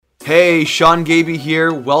Hey, Sean Gaby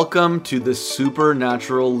here. Welcome to the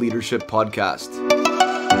Supernatural Leadership Podcast.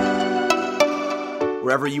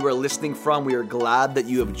 Wherever you are listening from, we are glad that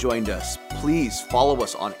you have joined us. Please follow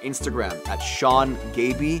us on Instagram at Sean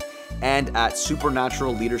Gaby and at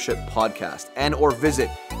Supernatural Leadership Podcast, and or visit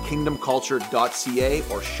kingdomculture.ca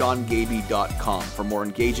or seangaby.com for more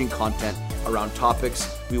engaging content around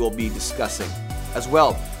topics we will be discussing. As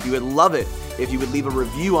well, we would love it if you would leave a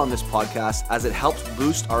review on this podcast, as it helps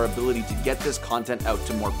boost our ability to get this content out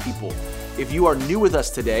to more people. If you are new with us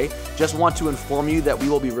today, just want to inform you that we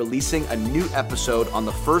will be releasing a new episode on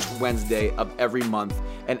the first Wednesday of every month,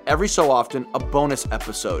 and every so often a bonus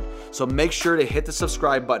episode. So make sure to hit the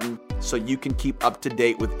subscribe button so you can keep up to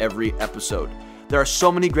date with every episode. There are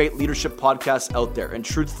so many great leadership podcasts out there, and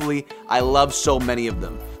truthfully, I love so many of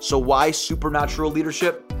them. So why supernatural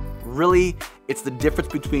leadership? Really, it's the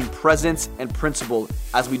difference between presence and principle,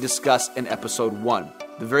 as we discussed in episode 1.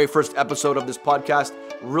 The very first episode of this podcast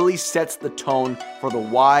really sets the tone for the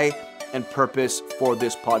why and purpose for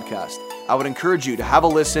this podcast. I would encourage you to have a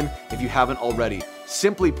listen if you haven't already.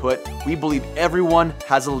 Simply put, we believe everyone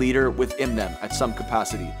has a leader within them at some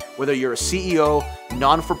capacity. Whether you're a CEO,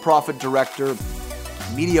 non-for-profit director,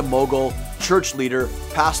 media mogul, church leader,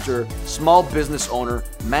 pastor, small business owner,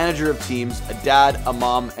 manager of teams, a dad, a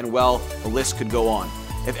mom, and well, the list could go on.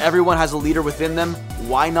 If everyone has a leader within them,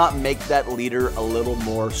 why not make that leader a little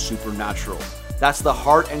more supernatural? That's the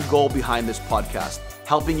heart and goal behind this podcast,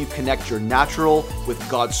 helping you connect your natural with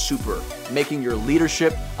God's super, making your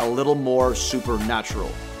leadership a little more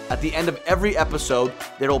supernatural. At the end of every episode,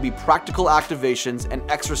 there will be practical activations and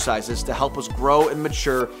exercises to help us grow and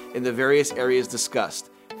mature in the various areas discussed.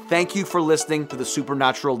 Thank you for listening to the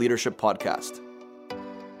Supernatural Leadership Podcast.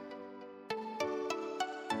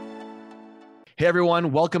 Hey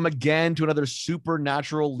everyone, welcome again to another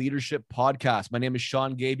Supernatural Leadership Podcast. My name is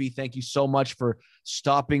Sean Gaby. Thank you so much for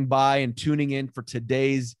stopping by and tuning in for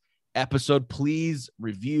today's episode. Please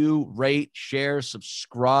review, rate, share,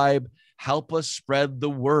 subscribe. Help us spread the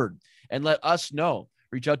word and let us know.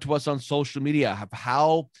 Reach out to us on social media of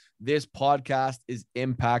how this podcast is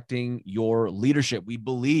impacting your leadership. We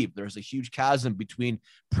believe there's a huge chasm between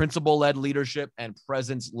principle-led leadership and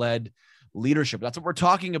presence-led leadership. That's what we're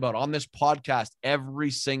talking about on this podcast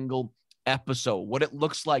every single episode, what it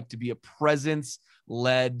looks like to be a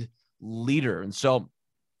presence-led leader. And so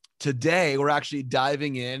today we're actually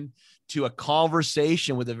diving in to a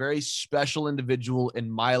conversation with a very special individual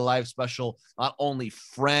in my life, special, not only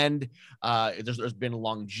friend, there's been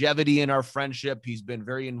longevity in our friendship. He's been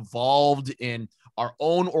very involved in our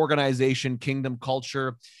own organization, Kingdom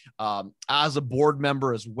Culture, as a board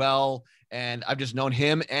member as well. And I've just known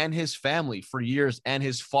him and his family for years, and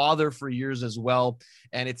his father for years as well.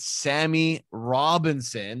 And it's Sammy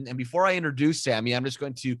Robinson. And before I introduce Sammy, I'm just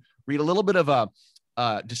going to read a little bit of a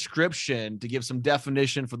description to give some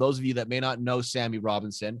definition for those of you that may not know Sammy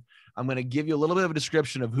Robinson. I'm going to give you a little bit of a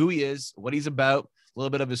description of who he is, what he's about, a little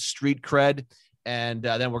bit of his street cred, and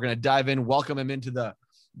then we're going to dive in, welcome him into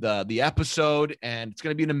the episode, and it's going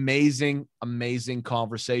to be an amazing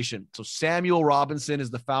conversation. So Samuel Robinson is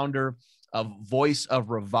the founder of Voice of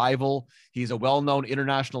Revival. He's a well-known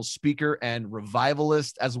international speaker and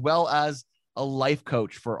revivalist, as well as a life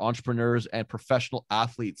coach for entrepreneurs and professional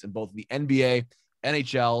athletes in both the NBA,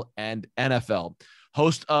 NHL, and NFL.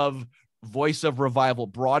 Host of Voice of Revival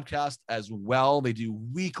broadcast as well. They do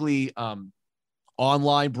weekly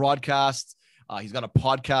online broadcasts. He's got a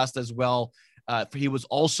podcast as well. He was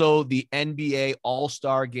also the NBA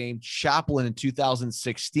All-Star Game chaplain in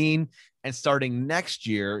 2016. And starting next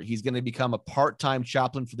year, he's going to become a part-time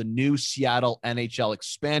chaplain for the new Seattle NHL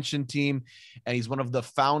expansion team. And he's one of the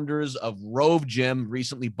founders of Rove Gym,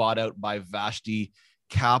 recently bought out by Vashti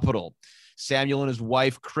Capital. Samuel and his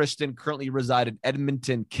wife, Kristen, currently reside in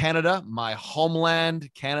Edmonton, Canada, my homeland,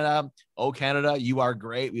 Canada. Oh, Canada, you are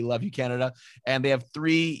great. We love you, Canada. And they have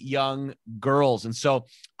 3 young girls. And so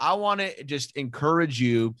I want to just encourage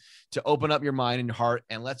you to open up your mind and heart,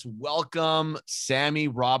 and let's welcome Sammy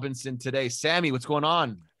Robinson today. Sammy, what's going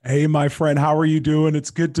on? Hey, my friend, how are you doing? It's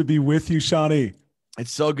good to be with you, Shawnee.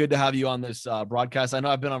 It's so good to have you on this broadcast. I know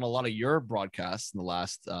I've been on a lot of your broadcasts in the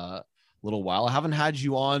last little while. I haven't had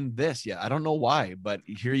you on this yet. I don't know why, but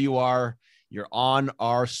here you are. You're on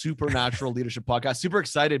our Supernatural Leadership Podcast. Super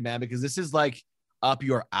excited, man, because this is like up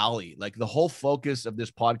your alley. Like the whole focus of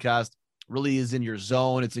this podcast really is in your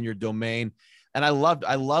zone. It's in your domain. And I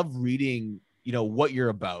love reading, what you're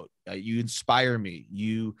about. You inspire me.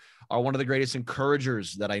 You are one of the greatest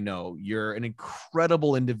encouragers that I know. You're an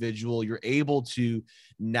incredible individual. You're able to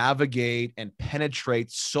navigate and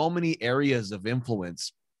penetrate so many areas of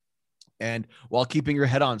influence and while keeping your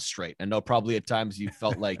head on straight. I know probably at times you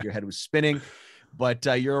felt like your head was spinning, but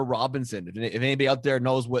you're a Robinson. If anybody out there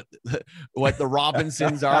knows what the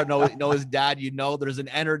Robinsons are, know his dad, there's an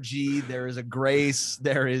energy, there is a grace,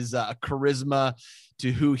 there is a charisma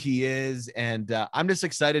to who he is. And I'm just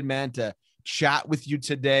excited, man, to chat with you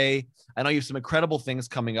today. I know you have some incredible things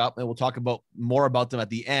coming up, and we'll talk more about them at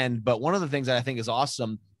the end. But one of the things that I think is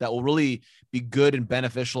awesome that will really be good and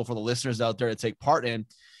beneficial for the listeners out there to take part in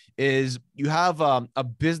is you have a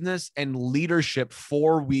business and leadership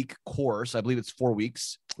 4-week course. I believe it's 4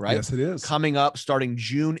 weeks, right? Yes, it is. Coming up starting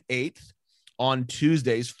June 8th on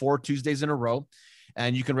Tuesdays, 4 Tuesdays in a row.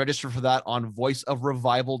 And you can register for that on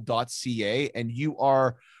voiceofrevival.ca. And you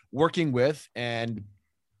are working with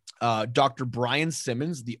Dr. Brian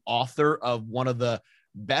Simmons, the author of one of the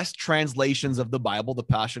best translations of the Bible, the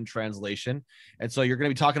Passion Translation. And so you're going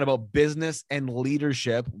to be talking about business and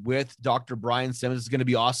leadership with Dr. Brian Simmons. It's going to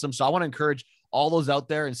be awesome. So I want to encourage all those out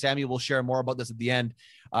there, and Sammy will share more about this at the end,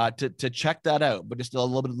 to check that out. But just a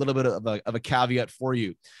little bit of a caveat for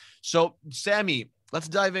you. So Sammy, let's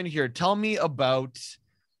dive in here. Tell me about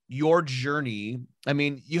your journey. I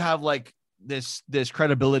mean, you have like this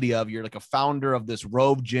credibility of you're like a founder of this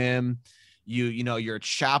Rove Gym. You're a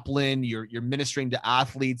chaplain, you're ministering to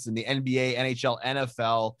athletes in the NBA, NHL,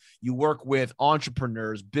 NFL. You work with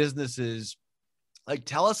entrepreneurs, businesses. Like,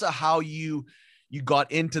 tell us how you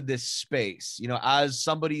got into this space, as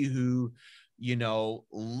somebody who,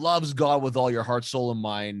 loves God with all your heart, soul, and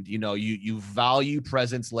mind. You value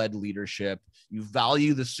presence-led leadership. You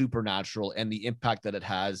value the supernatural and the impact that it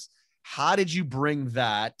has. How did you bring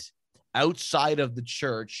that outside of the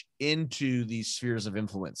church into these spheres of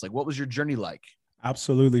influence? Like, what was your journey like?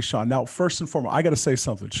 Absolutely, Sean. Now, first and foremost, I got to say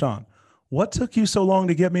something, Sean. What took you so long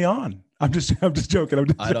to get me on? I'm just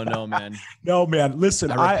joking. I don't know, man. No, man.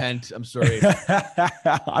 Listen, I repent. I'm sorry.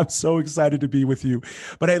 I'm so excited to be with you.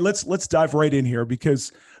 But hey, let's dive right in here,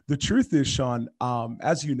 because the truth is, Sean,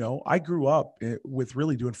 as you know, I grew up with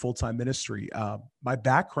really doing full-time ministry. My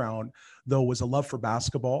background, though, was a love for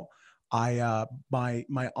basketball. My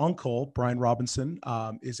uncle, Brian Robinson,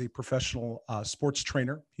 is a professional sports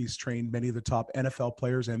trainer. He's trained many of the top NFL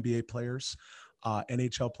players, NBA players,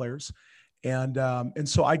 NHL players. And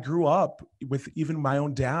so I grew up with even my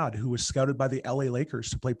own dad, who was scouted by the LA Lakers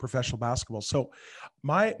to play professional basketball. So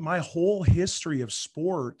my whole history of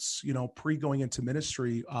sports, pre going into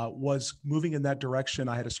ministry, was moving in that direction.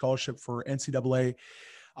 I had a scholarship for NCAA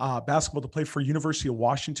basketball to play for University of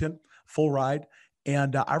Washington, full ride.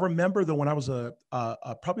 And I remember though, when I was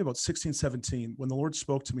probably about 16, 17, when the Lord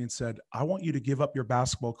spoke to me and said, I want you to give up your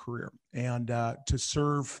basketball career and to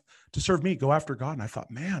serve me, go after God. And I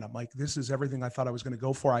thought, man, I'm like, this is everything I thought I was going to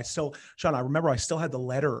go for. Sean, I remember I still had the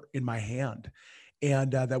letter in my hand,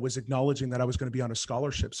 and that was acknowledging that I was going to be on a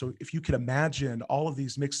scholarship. So if you can imagine all of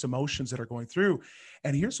these mixed emotions that are going through.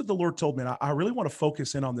 And here's what the Lord told me. And I really want to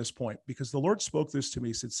focus in on this point, because the Lord spoke this to me.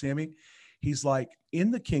 He said, Sammy, he's like,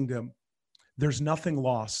 in the kingdom, there's nothing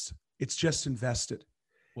lost. It's just invested.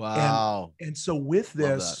 Wow. And so with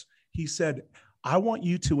this, he said, I want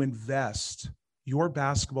you to invest your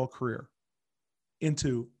basketball career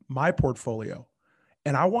into my portfolio.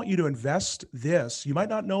 And I want you to invest this. You might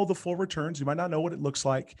not know the full returns. You might not know what it looks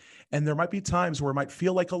like. And there might be times where it might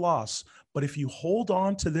feel like a loss. But if you hold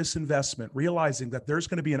on to this investment, realizing that there's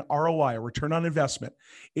going to be an ROI, a return on investment,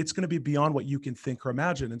 it's going to be beyond what you can think or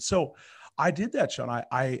imagine. And so I did that, Sean.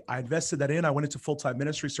 I invested that in. I went into full-time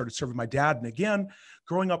ministry, started serving my dad. And again,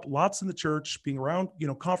 growing up lots in the church, being around,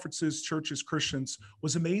 conferences, churches, Christians,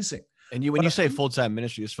 was amazing. And when you say full-time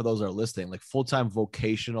ministry, just for those that are listening, like full-time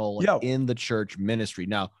vocational in the church ministry.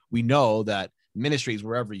 Now, we know that ministry is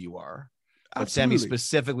wherever you are. But Absolutely. Sammy,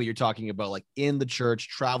 specifically, you're talking about like in the church,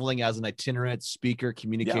 traveling as an itinerant speaker,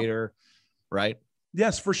 communicator, right?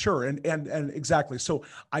 Yes, for sure. And exactly. So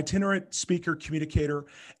itinerant speaker, communicator,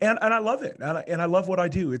 and I love it. And I love what I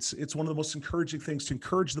do. It's one of the most encouraging things, to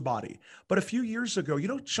encourage the body. But a few years ago,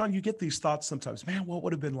 Sean, you get these thoughts sometimes, man, what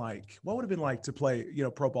would have been like? What would have been like to play,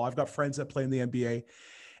 pro ball? I've got friends that play in the NBA.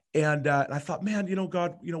 And I thought, man,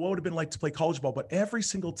 God, what would have been like to play college ball? But every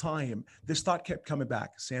single time this thought kept coming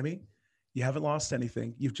back, Sammy, you haven't lost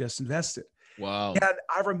anything. You've just invested. Wow. And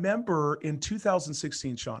I remember in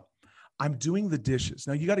 2016, Sean, I'm doing the dishes.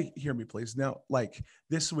 Now you got to hear me, please. Now, like,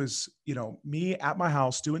 this was, me at my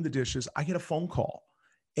house doing the dishes. I get a phone call,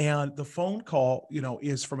 and the phone call,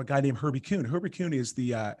 is from a guy named Herbie Kuhn. Herbie Kuhn is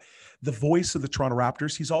the voice of the Toronto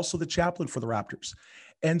Raptors. He's also the chaplain for the Raptors.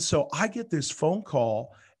 And so I get this phone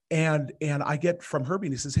call, and I get from Herbie,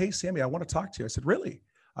 and he says, hey, Sammy, I want to talk to you. I said, really?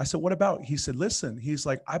 I said, what about? He said, listen, he's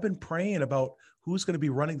like, I've been praying about who's going to be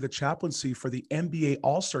running the chaplaincy for the NBA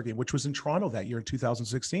All-Star game, which was in Toronto that year in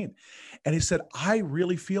 2016. And he said, I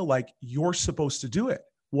really feel like you're supposed to do it.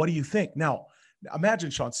 What do you think? Now, imagine,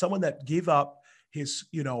 Sean, someone that gave up his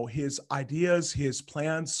ideas, his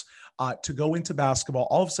plans to go into basketball,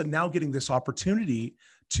 all of a sudden now getting this opportunity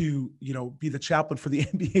to, be the chaplain for the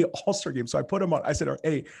NBA All-Star game. So I put him on, I said,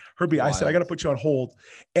 hey, Herbie, I said, I got to put you on hold.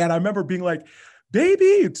 And I remember being like, baby,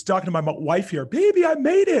 it's talking to my wife here. Baby, I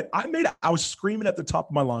made it. I was screaming at the top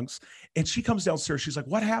of my lungs. And she comes downstairs. She's like,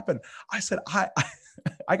 what happened? I said,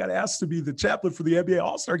 I got asked to be the chaplain for the NBA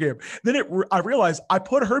All-Star game. Then I realized I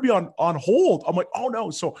put Herbie on hold. I'm like, oh no.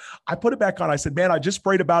 So I put it back on. I said, man, I just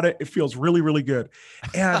prayed about it. It feels really, really good.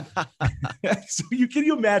 And so can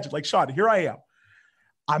you imagine, like, Sean, here I am.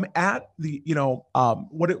 I'm at the,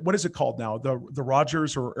 what is it called now? The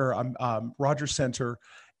Rogers or Rogers Center.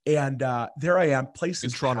 And there I am, places in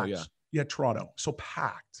Toronto, packed. Yeah, Toronto. So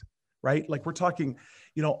packed, right? Like we're talking,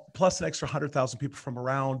 plus an extra 100,000 people from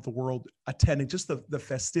around the world attending just the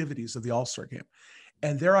festivities of the All-Star game.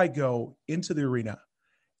 And there I go into the arena,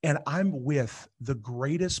 and I'm with the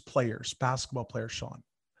greatest players, basketball players, Sean,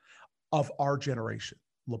 of our generation.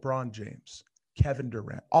 LeBron James, Kevin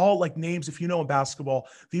Durant, all like names, if you know in basketball,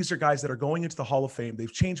 these are guys that are going into the Hall of Fame.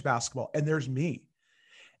 They've changed basketball, and there's me.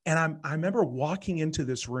 And I remember walking into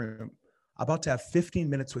this room, about to have 15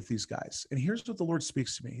 minutes with these guys. And here's what the Lord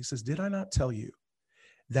speaks to me. He says, did I not tell you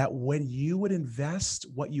that when you would invest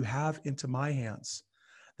what you have into my hands,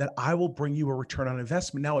 that I will bring you a return on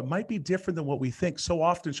investment? Now, it might be different than what we think. So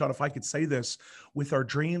often, Sean, if I could say this, with our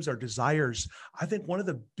dreams, our desires, I think one of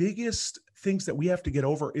the biggest things that we have to get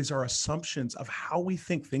over is our assumptions of how we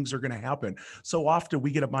think things are going to happen. So often we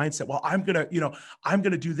get a mindset, well, I'm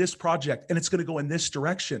going to do this project and it's going to go in this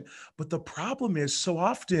direction. But the problem is so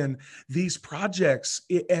often these projects,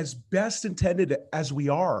 as best intended as we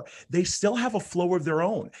are, they still have a flow of their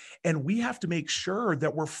own. And we have to make sure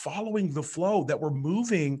that we're following the flow, that we're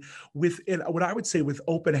moving with what I would say with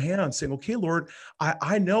open hands, saying, okay, Lord,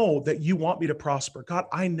 I know that you want me to prosper. God,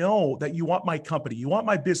 I know that you want my company, you want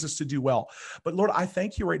my business to do well. But Lord, I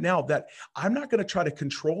thank you right now that I'm not going to try to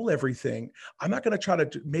control everything. I'm not going to try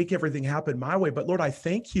to make everything happen my way. But Lord, I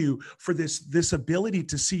thank you for this ability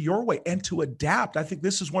to see your way and to adapt. I think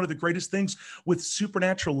this is one of the greatest things with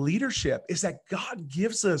supernatural leadership, is that God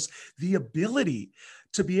gives us the ability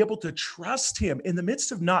to be able to trust him in the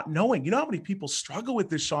midst of not knowing. You know how many people struggle with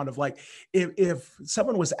this, Sean, of like, if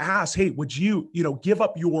someone was asked, hey, would you, give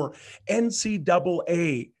up your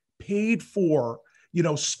NCAA paid for,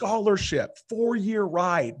 scholarship, 4-year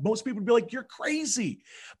ride? Most people would be like, you're crazy.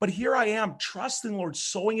 But here I am trusting the Lord,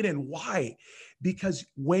 sowing it in. Why? Because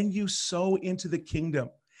when you sow into the kingdom,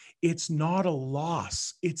 it's not a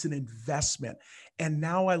loss, it's an investment. And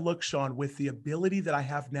now I look, Sean, with the ability that I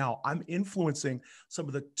have now, I'm influencing some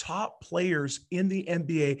of the top players in the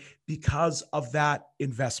NBA because of that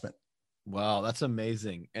investment. Wow, that's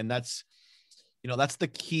amazing. And that's the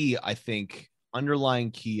key, I think,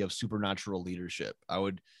 underlying key of supernatural leadership. I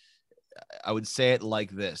would say it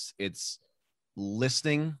like this: it's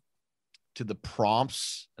listening to the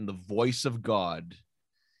prompts and the voice of God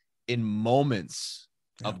in moments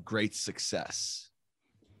of great success.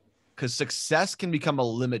 Because success can become a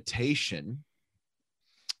limitation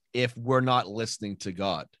if we're not listening to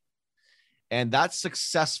God. And that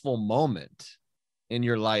successful moment in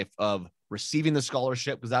your life of receiving the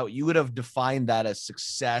scholarship, because that you would have defined that as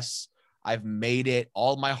success. I've made it,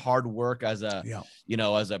 all my hard work as a,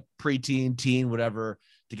 as a preteen, teen, whatever,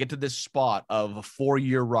 to get to this spot of a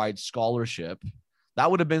 4-year ride scholarship. That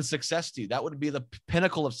would have been success to you. That would be the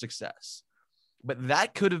pinnacle of success. But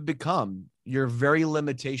that could have become your very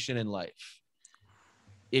limitation in life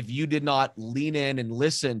if you did not lean in and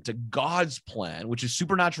listen to God's plan, which is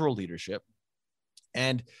supernatural leadership,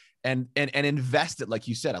 and invest it, like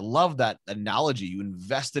you said. I love that analogy. You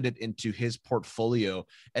invested it into his portfolio,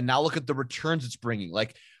 and now look at the returns it's bringing,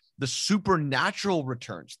 like the supernatural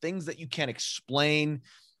returns, things that you can't explain,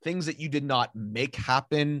 things that you did not make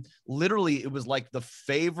happen. Literally, it was like the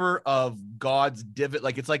favor of God's dividend.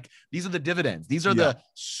 Like, it's like, these are the dividends. These are the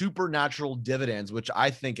supernatural dividends, which I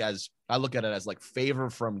think, as I look at it, as like favor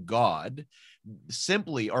from God,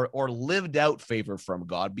 simply, or lived out favor from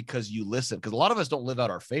God, because you listen. Because a lot of us don't live out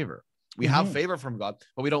our favor. We have favor from God,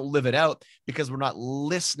 but we don't live it out because we're not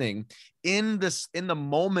listening in the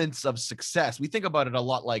moments of success. We think about it a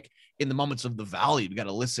lot like in the moments of the valley. We got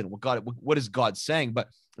to listen. What is God saying? But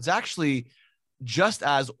it's actually just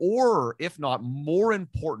as, or if not more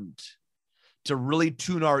important, to really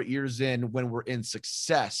tune our ears in when we're in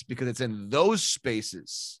success, because it's in those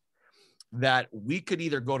spaces that we could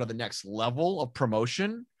either go to the next level of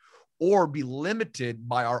promotion, or be limited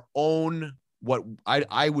by our own, what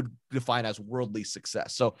I would define as worldly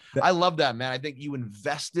success. So I love that, man. I think you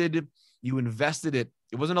invested it.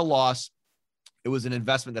 It wasn't a loss. It was an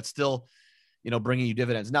investment that's still, bringing you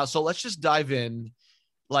dividends. Now, so let's just dive in.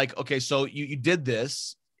 Like, okay, so you did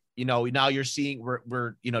this, now you're seeing,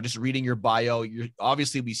 we're just reading your bio. You're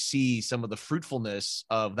obviously, we see some of the fruitfulness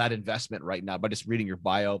of that investment right now by just reading your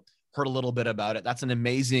bio, heard a little bit about it. That's an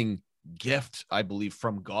amazing gift, I believe,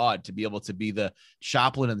 from God to be able to be the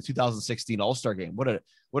chaplain in the 2016 All-Star game. What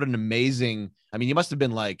an amazing, I mean, you must have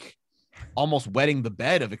been like almost wetting the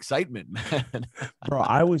bed of excitement, man. Bro,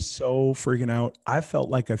 I was so freaking out. I felt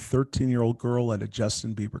like a 13-year-old girl at a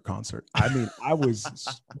Justin Bieber concert. I mean, I was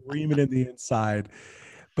screaming in the inside.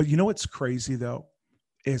 But you know what's crazy though,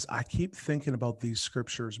 is I keep thinking about these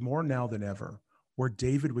scriptures more now than ever, where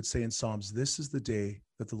David would say in Psalms, "This is the day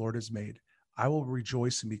that the Lord has made. I will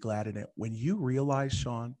rejoice and be glad in it." When you realize,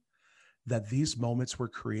 Sean, that these moments were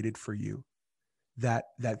created for you, that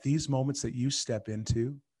these moments that you step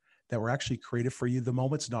into, that were actually created for you, the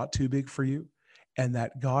moment's not too big for you, and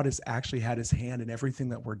that God has actually had his hand in everything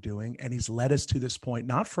that we're doing. And he's led us to this point,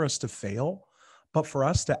 not for us to fail, but for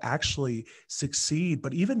us to actually succeed.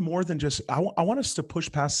 But even more than just, I want us to push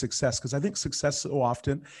past success, because I think success so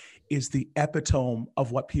often is the epitome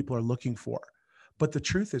of what people are looking for. But the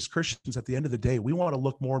truth is, Christians, at the end of the day, we want to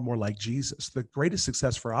look more and more like Jesus. The greatest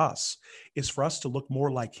success for us is for us to look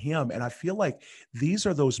more like him. And I feel like these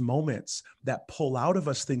are those moments that pull out of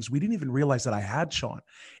us things we didn't even realize that I had, Sean.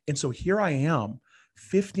 And so here I am,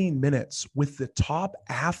 15 minutes with the top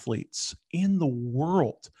athletes in the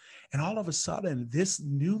world. And all of a sudden, this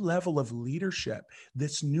new level of leadership,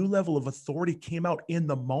 this new level of authority came out in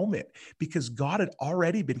the moment, because God had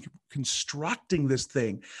already been constructing this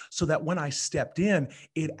thing so that when I stepped in,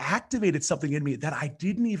 it activated something in me that I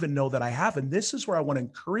didn't even know that I have. And this is where I want to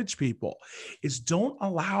encourage people, is don't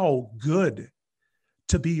allow good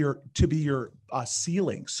to be your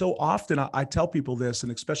ceiling. So often I tell people this,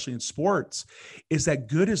 and especially in sports, is that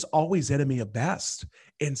good is always enemy of best.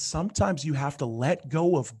 And sometimes you have to let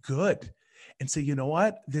go of good and say, you know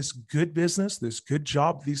what, this good business, this good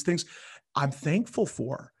job, these things I'm thankful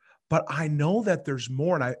for, but I know that there's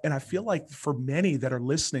more. And I feel like for many that are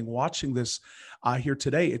listening, watching this here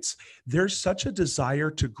today, there's such a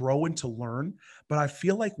desire to grow and to learn, but I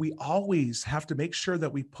feel like we always have to make sure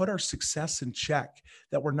that we put our success in check,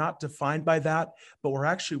 that we're not defined by that, but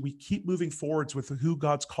we keep moving forwards with who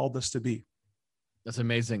God's called us to be. That's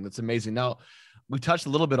amazing. That's amazing. Now, we touched a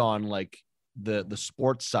little bit on like the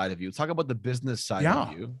sports side of you. Let's talk about the business side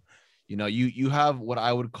of you. You have what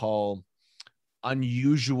I would call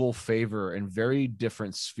unusual favor in very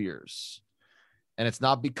different spheres. And it's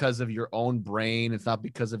not because of your own brain. It's not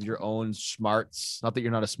because of your own smarts. Not that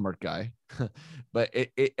you're not a smart guy, but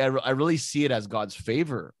I really see it as God's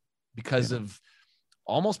favor because of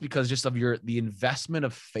the investment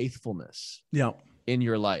of faithfulness in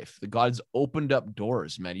your life. The God's opened up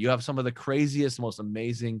doors, man. You have some of the craziest, most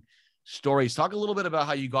amazing stories. Talk a little bit about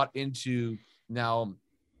how you got into now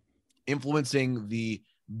influencing the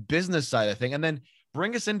business side of thing, and then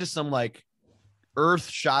bring us into some like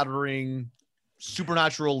earth-shattering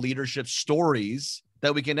supernatural leadership stories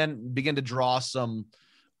that we can then begin to draw some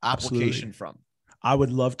application from. I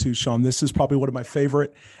would love to, Sean. This is probably one of my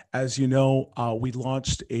favorite. As you know, we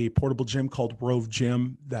launched a portable gym called Rove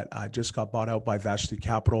Gym that just got bought out by Vashti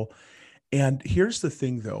Capital. And here's the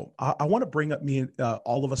thing, though. I want to bring up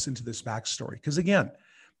all of us into this backstory, because again,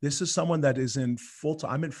 this is someone that is I'm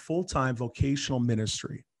in full-time vocational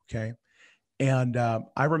ministry. Okay. And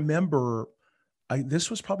I remember this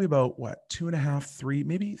was probably about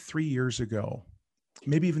 2.5, 3 years ago,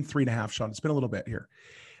 maybe even 3.5, Sean. It's been a little bit here.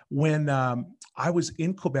 When I was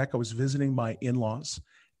in Quebec, I was visiting my in-laws,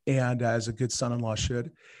 and as a good son-in-law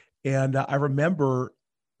should. And I remember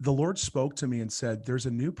the Lord spoke to me and said, there's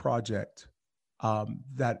a new project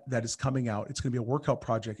that is coming out. It's going to be a workout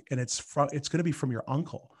project, and it's going to be from your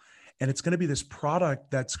uncle. And it's going to be this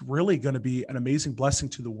product that's really going to be an amazing blessing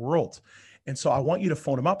to the world. And so I want you to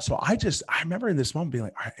phone him up. So I remember in this moment being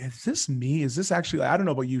like, is this me? Is this actually, I don't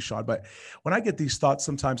know about you, Sean, but when I get these thoughts,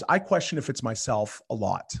 sometimes I question if it's myself a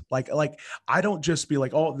lot. Like I don't just be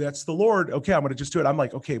like, oh, that's the Lord. Okay, I'm going to just do it. I'm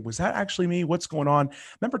like, okay, was that actually me? What's going on? I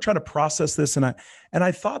remember trying to process this. And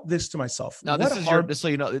I thought this to myself. Now, just so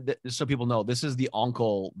you know, just so people know, this is the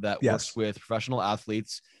uncle that works with professional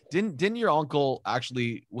athletes. Didn't your uncle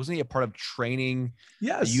actually, wasn't he a part of training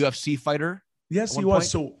a UFC fighter? Yes, at he one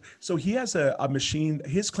was. point? So he has a machine.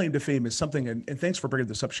 His claim to fame is something, and thanks for bringing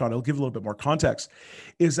this up, Sean. I'll give a little bit more context.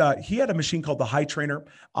 Is he had a machine called the High Trainer.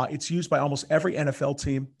 It's used by almost every NFL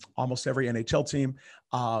team, almost every NHL team,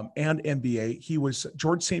 and NBA. He was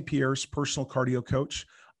George St. Pierre's personal cardio coach.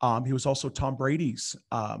 He was also Tom Brady's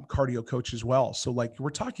cardio coach as well. So like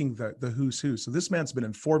we're talking the who's who. So this man's been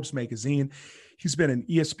in Forbes magazine. He's been in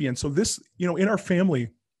ESPN. So this, in our family,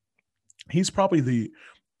 he's probably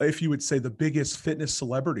if you would say, the biggest fitness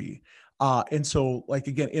celebrity. And so like,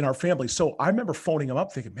 again, in our family. So I remember phoning him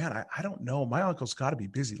up thinking, man, I don't know. My uncle's got to be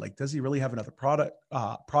busy. Like, does he really have another product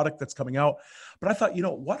that's coming out? But I thought,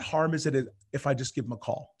 what harm is it if I just give him a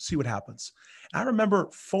call, see what happens? And I remember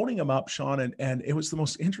phoning him up, Sean, and it was the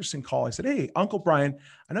most interesting call. I said, hey, Uncle Brian,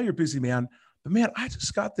 I know you're busy, man, but man, I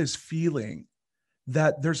just got this feeling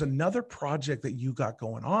that there's another project that you got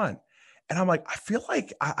going on. And I'm like, I feel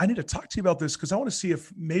like I need to talk to you about this because I want to see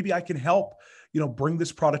if maybe I can help, bring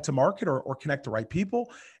this product to market or connect the right people.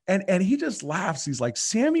 And he just laughs. He's like,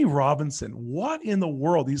 Sammy Robinson, what in the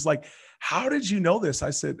world? He's like, how did you know this?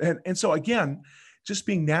 I said, and so again, just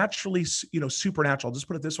being naturally, supernatural. I'll just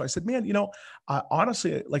put it this way. I said, man,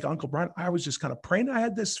 honestly, like Uncle Brian, I was just kind of praying. I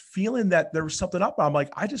had this feeling that there was something up. I'm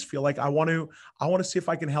like, I just feel like I want to see if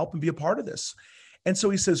I can help and be a part of this. And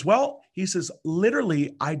so he says,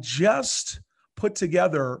 literally, I just put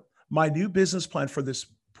together my new business plan for this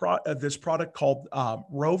product called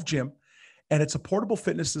Rove Gym. And it's a portable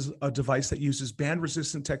fitness device that uses band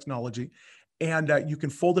resistant technology. And you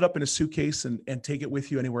can fold it up in a suitcase and take it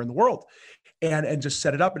with you anywhere in the world and just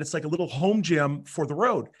set it up. And it's like a little home gym for the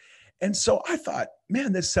road. And so I thought,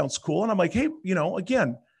 man, this sounds cool. And I'm like, hey,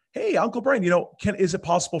 again, hey, Uncle Brian, is it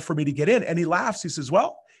possible for me to get in? And he laughs.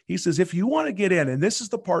 He says, if you want to get in, and this is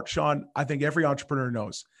the part, Sean, I think every entrepreneur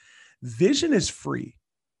knows, vision is free.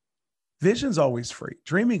 Vision's always free.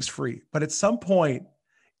 Dreaming's free. But at some point,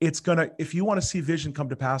 if you want to see vision come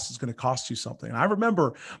to pass, it's going to cost you something. And I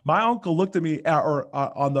remember my uncle looked at me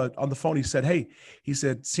on the phone. He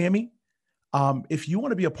said, Sammy, if you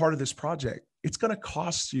want to be a part of this project, it's going to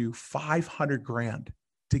cost you $500,000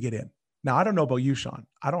 to get in. Now, I don't know about you, Sean.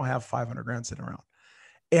 I don't have $500,000 sitting around.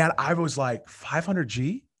 And I was like, 500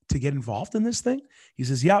 G to get involved in this thing? He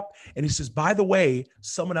says, yep. And he says, by the way,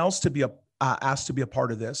 someone else asked to be a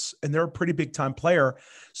part of this, and they're a pretty big time player.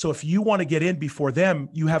 So if you want to get in before them,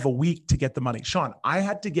 you have a week to get the money. Sean, I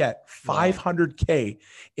had to get 500K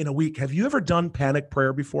in a week. Have you ever done panic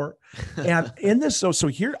prayer before? And in this, so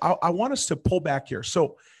here, I want us to pull back here.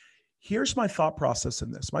 So here's my thought process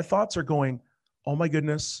in this. My thoughts are going, oh my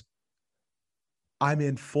goodness, I'm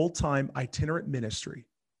in full-time itinerant ministry.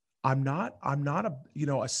 I'm not a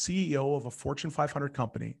CEO of a Fortune 500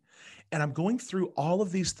 company. And I'm going through all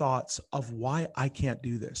of these thoughts of why I can't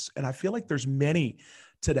do this. And I feel like there's many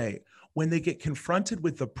today when they get confronted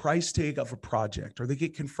with the price tag of a project or they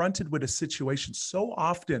get confronted with a situation. So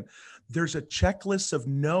often there's a checklist of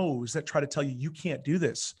no's that try to tell you, you can't do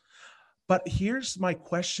this. But here's my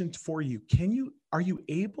question for you. Are you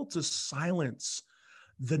able to silence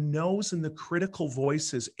the no's and the critical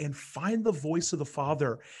voices and find the voice of the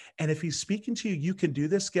Father? And if he's speaking to you, you can do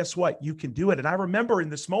this. Guess what? You can do it. And I remember in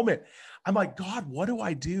this moment, I'm like, God, what do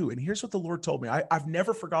I do? And here's what the Lord told me. I've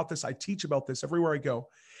never forgot this. I teach about this everywhere I go.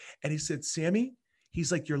 And he said, Sammy,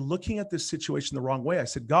 he's like, you're looking at this situation the wrong way. I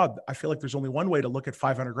said, God, I feel like there's only one way to look at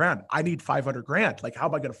 500,000. I need 500,000. Like, how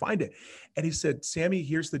am I going to find it? And he said, Sammy,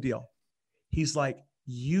 here's the deal. He's like,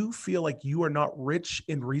 you feel like you are not rich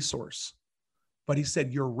in resource, but he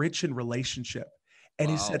said, you're rich in relationship.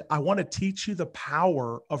 And he said, I want to teach you the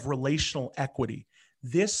power of relational equity.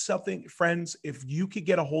 This something, friends, if you could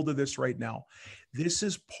get a hold of this right now, this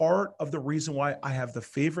is part of the reason why I have the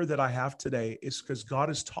favor that I have today is because God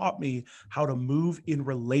has taught me how to move in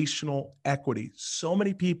relational equity. So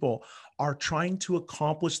many people are trying to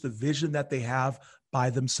accomplish the vision that they have by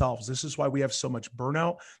themselves. This is why we have so much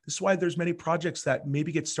burnout. This is why there's many projects that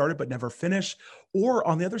maybe get started but never finish. Or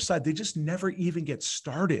on the other side, they just never even get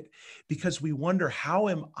started because we wonder, how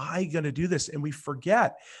am I going to do this? And we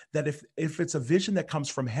forget that if it's a vision that comes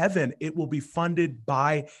from heaven, it will be funded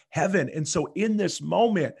by heaven. And so in this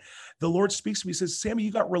moment, the Lord speaks to me. He says, Sammy,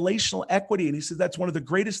 you got relational equity. And he says, that's one of the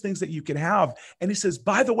greatest things that you can have. And he says,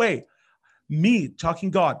 by the way, me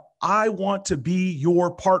talking God, I want to be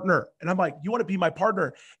your partner. And I'm like, you want to be my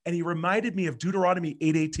partner? And he reminded me of Deuteronomy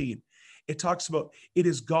 8:18. It talks about, it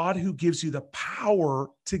is God who gives you the power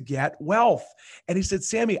to get wealth. And he said,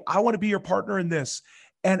 Sammy, I want to be your partner in this.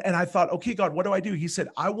 And I thought, okay, God, what do I do? He said,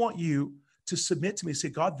 I want you to submit to me, say,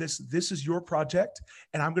 God, this is your project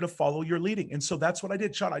and I'm going to follow your leading. And so that's what I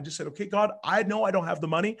did, Sean. I just said, okay, God, I know I don't have the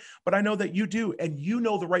money, but I know that you do. And you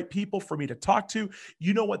know the right people for me to talk to.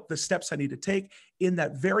 You know what the steps I need to take. In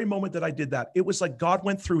that very moment that I did that, it was like God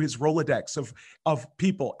went through his Rolodex of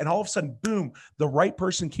people. And all of a sudden, boom, the right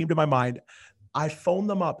person came to my mind. I phoned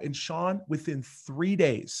them up, and Sean, within 3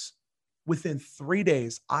 days,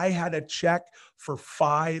 I had a check for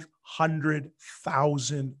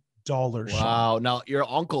 $500,000. Wow. Now your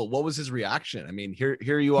uncle, what was his reaction? I mean, here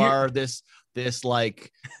you are, this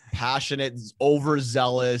like passionate,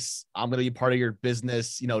 overzealous, I'm going to be part of your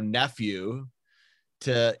business, nephew.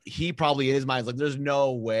 He probably in his mind is like, there's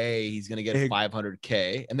no way he's going to get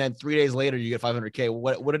 $500K. And then 3 days later, you get $500K.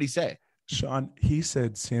 What did he say? Sean, he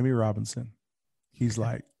said, Sammy Robinson. He's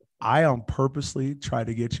like, I purposely try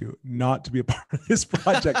to get you not to be a part of this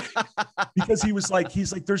project because he's like,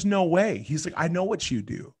 there's no way. He's like, I know what you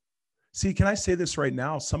do. See, can I say this right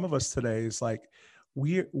now? Some of us today is like,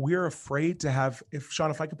 we're afraid to have, if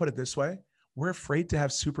I could put it this way, we're afraid to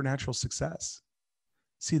have supernatural success.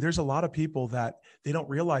 See, there's a lot of people that they don't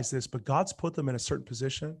realize this, but God's put them in a certain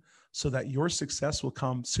position so that your success will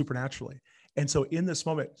come supernaturally. And so in this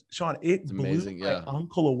moment, Sean, it blew my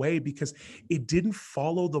uncle away because it didn't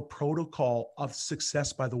follow the protocol of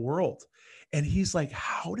success by the world. And he's like,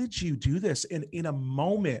 how did you do this? And in a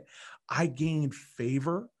moment, I gained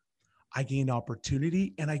favor, I gained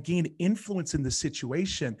opportunity, and I gained influence in the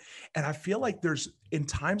situation. And I feel like there's, in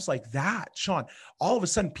times like that, Sean, all of a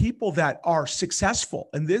sudden people that are successful,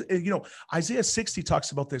 and this, Isaiah 60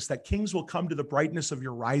 talks about this, that kings will come to the brightness of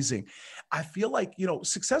your rising. I feel like,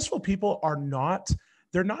 successful people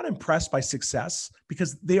they're not impressed by success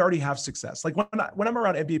because they already have success. Like when I'm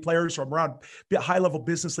around NBA players or I'm around high level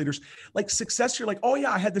business leaders, like success, you're like, oh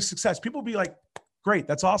yeah, I had this success. People will be like, great,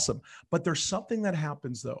 that's awesome. But there's something that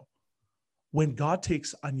happens though, when God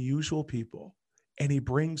takes unusual people and he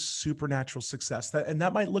brings supernatural success. And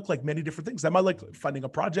that might look like many different things. That might look like funding a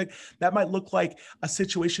project. That might look like a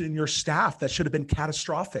situation in your staff that should have been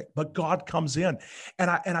catastrophic, but God comes in.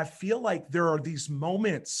 And I feel like there are these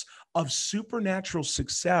moments of supernatural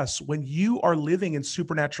success when you are living in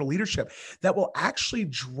supernatural leadership that will actually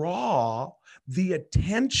draw the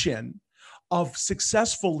attention of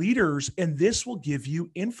successful leaders, and this will give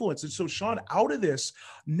you influence. And so, Sean, out of this,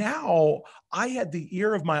 now I had the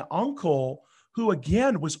ear of my uncle, who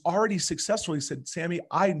again was already successful. He said, Sammy,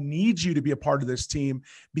 I need you to be a part of this team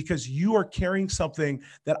because you are carrying something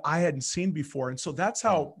that I hadn't seen before. And so that's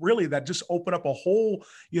how really that just opened up a whole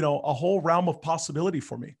realm of possibility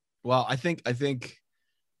for me. Well, I think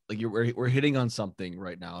like we're hitting on something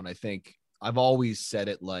right now. And I think I've always said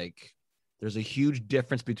it, like, there's a huge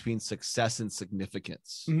difference between success and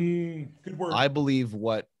significance. Good word. I believe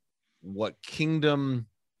what kingdom,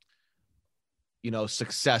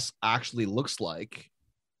 success actually looks like.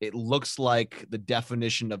 It looks like the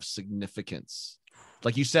definition of significance.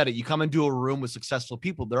 Like you said it, you come into a room with successful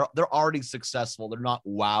people. They're already successful. They're not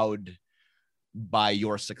wowed by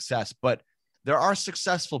your success, but there are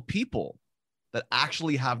successful people that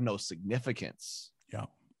actually have no significance. Yeah.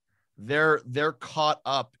 They're caught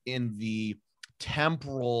up in the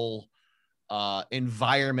temporal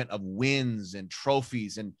environment of wins and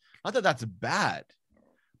trophies. And not that that's bad,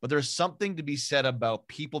 but there's something to be said about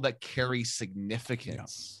people that carry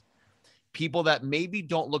significance. Yeah. People that maybe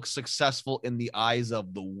don't look successful in the eyes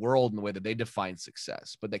of the world in the way that they define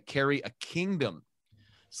success, but that carry a kingdom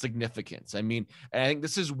significance. I mean, and I think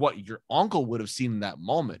this is what your uncle would have seen in that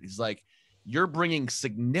moment. He's like, you're bringing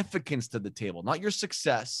significance to the table, not your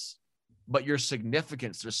success, but your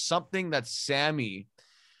significance. There's something that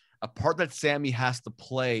a part that Sammy has to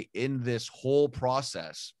play in this whole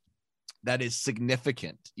process that is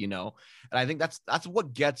significant, And I think that's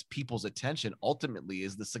what gets people's attention ultimately,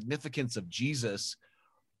 is the significance of Jesus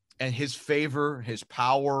and his favor, his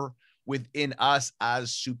power within us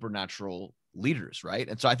as supernatural leaders, right?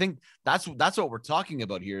 And so I think that's what we're talking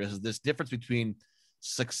about here, is this difference between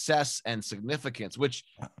success and significance, which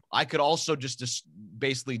I could also just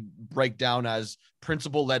basically break down as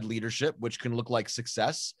principle-led leadership, which can look like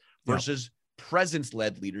success, versus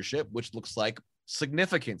presence-led leadership, which looks like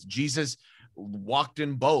significance. Jesus walked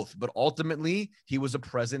in both, but ultimately he was a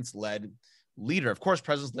presence-led leader. Of course,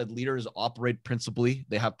 presence-led leaders operate principally.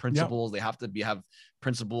 They have principles. They have to have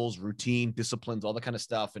principles, routine, disciplines, all that kind of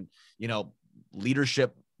stuff. And,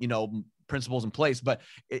 leadership, principles in place, but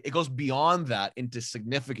it goes beyond that into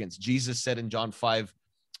significance. Jesus said in John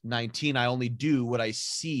 5:19, I only do what I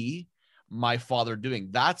see my Father doing.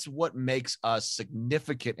 That's what makes us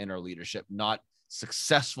significant in our leadership, not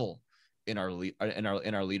successful in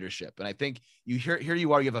our leadership. And I think here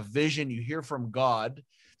you are, you have a vision, you hear from God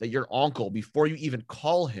that your uncle, before you even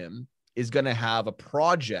call him, is going to have a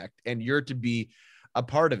project and you're to be a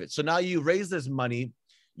part of it. So now you raise this money,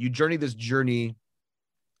 you journey this journey,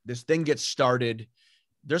 this thing gets started.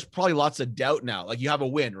 There's probably lots of doubt now. Like you have a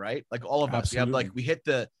win, right? Like all of us, we hit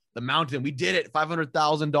the mountain, we did it,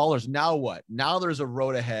 $500,000. Now what? Now there's a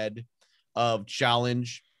road ahead of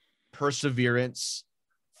challenge, perseverance,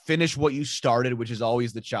 finish what you started, which is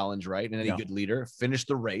always the challenge, right? And any good leader, finish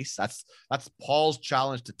the race. That's Paul's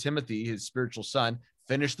challenge to Timothy, his spiritual son.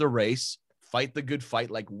 Finish the race, fight the good fight,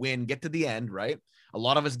 like win, get to the end, right? A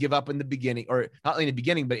lot of us give up in the beginning, or not in the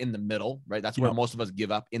beginning, but in the middle, right? That's where most of us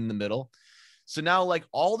give up, in the middle. So now, like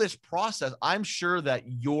all this process, I'm sure that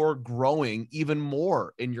you're growing even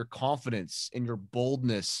more in your confidence, in your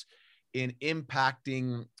boldness, in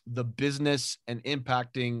impacting the business and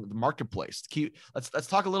impacting the marketplace. Let's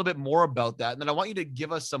talk a little bit more about that. And then I want you to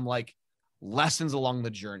give us some like lessons along the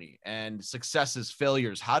journey and successes,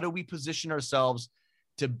 failures. How do we position ourselves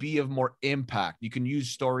to be of more impact? You can use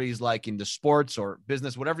stories like into sports or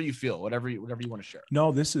business, whatever you feel, whatever you want to share.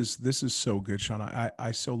 No, this is so good, Sean.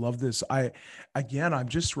 I so love this. I'm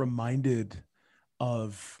just reminded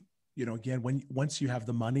of, again, once you have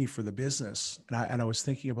the money for the business, and I was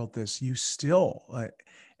thinking about this, you still,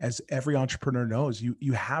 as every entrepreneur knows,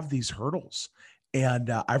 you have these hurdles.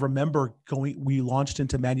 And I remember we launched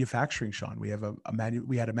into manufacturing, Sean. We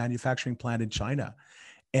had a manufacturing plant in China,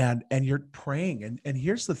 and you're praying. And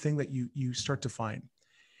here's the thing that you start to find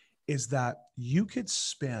is that you could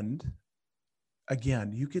spend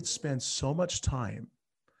so much time.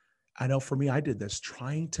 I know for me, I did this,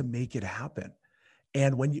 trying to make it happen.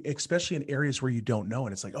 And especially in areas where you don't know,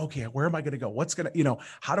 and it's like, okay, where am I going to go? What's going to,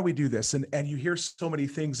 how do we do this? And you hear so many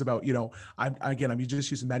things about, I'm just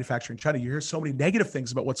using manufacturing China. You hear so many negative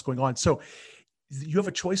things about what's going on. So you have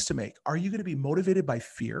a choice to make. Are you going to be motivated by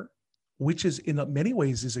fear, which is in many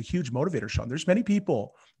ways is a huge motivator, Sean? There's many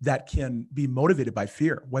people that can be motivated by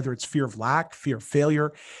fear, whether it's fear of lack, fear of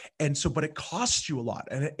failure. And so, but it costs you a lot.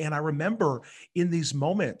 And I remember in these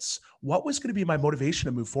moments, what was going to be my motivation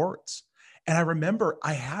to move forwards? And I remember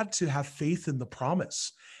I had to have faith in the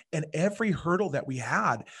promise. And every hurdle that we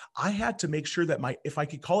had, I had to make sure that if I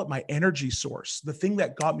could call it my energy source, the thing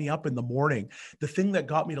that got me up in the morning, the thing that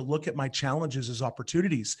got me to look at my challenges as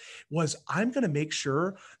opportunities, was I'm going to make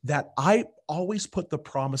sure that I always put the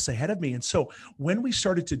promise ahead of me. And so when we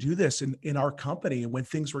started to do this in our company, and when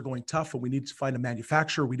things were going tough and we needed to find a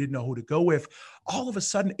manufacturer, we didn't know who to go with, all of a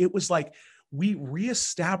sudden it was like, we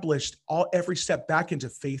reestablished every step back into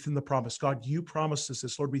faith in the promise. God, you promised us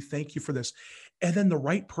this. Lord, we thank you for this. And then the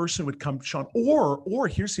right person would come, Sean. Or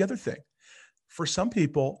here's the other thing. For some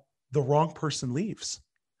people, the wrong person leaves.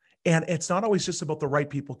 And it's not always just about the right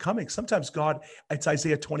people coming. Sometimes God, it's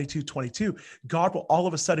Isaiah 22:22. God will all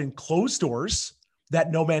of a sudden close doors that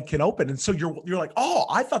no man can open. And so you're like, oh,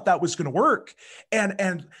 I thought that was going to work.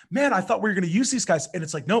 And man, I thought we were going to use these guys. And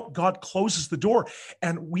it's like, nope, God closes the door.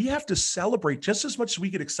 And we have to celebrate just as much as we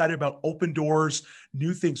get excited about open doors,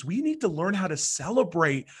 new things. We need to learn how to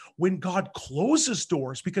celebrate when God closes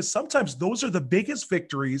doors, because sometimes those are the biggest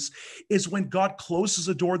victories, is when God closes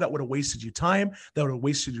a door that would have wasted you time, that would have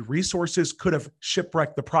wasted you resources, could have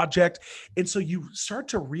shipwrecked the project. And so you start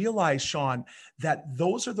to realize, Sean, that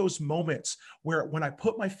those are those moments where when I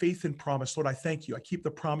put my faith in promise, Lord, I thank you. I keep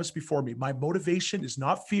the promise before me. My motivation is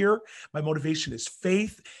not fear. My motivation is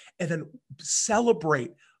faith. And then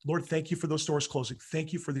celebrate. Lord, thank you for those doors closing.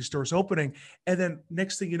 Thank you for these doors opening. And then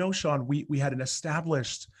next thing you know, Sean, we had an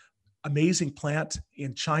established, amazing plant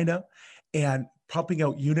in China and pumping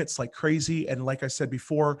out units like crazy. And like I said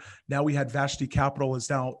before, now we had Vashti Capital is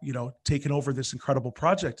now, taken over this incredible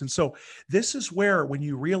project. And so this is where, when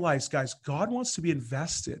you realize, guys, God wants to be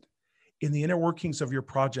invested in the inner workings of your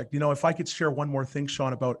project. If I could share one more thing,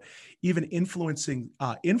 Sean, about even influencing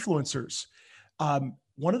influencers.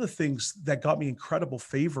 One of the things that got me incredible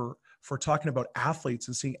favor for talking about athletes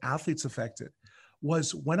and seeing athletes affected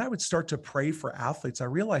was when I would start to pray for athletes, I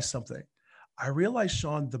realized something. I realized,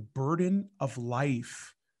 Sean, the burden of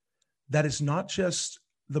life, that is not just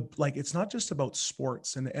it's not just about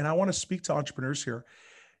sports. And I want to speak to entrepreneurs here.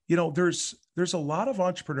 There's a lot of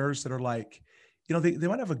entrepreneurs that are like, they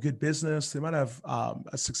might have a good business, they might have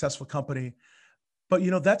a successful company, but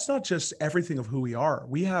that's not just everything of who we are.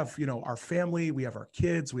 We have, our family, we have our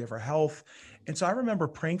kids, we have our health. And so I remember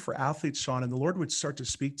praying for athletes, Sean, and the Lord would start to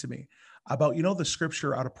speak to me about, the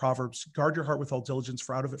scripture out of Proverbs, guard your heart with all diligence,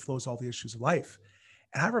 for out of it flows all the issues of life.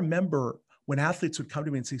 And I remember when athletes would come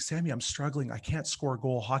to me and say, Sammy, I'm struggling. I can't score a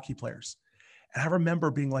goal, hockey players. And I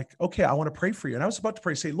remember being like, okay, I want to pray for you. And I was about to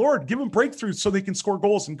pray, say, Lord, give them breakthroughs so they can score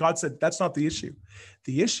goals. And God said, that's not the issue.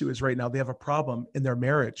 The issue is right now they have a problem in their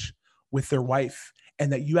marriage with their wife,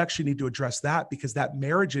 and that you actually need to address that, because that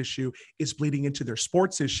marriage issue is bleeding into their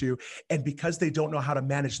sports issue. And because they don't know how to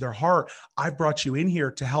manage their heart, I've brought you in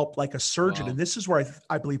here to help like a surgeon. Wow. And this is where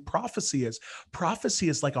I believe prophecy is. Prophecy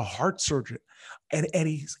is like a heart surgeon. And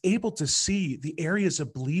he's able to see the areas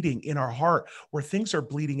of bleeding in our heart where things are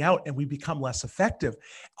bleeding out and we become less effective.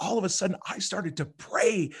 All of a sudden, I started to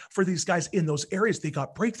pray for these guys in those areas. They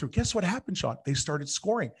got breakthrough. Guess what happened, Sean? They started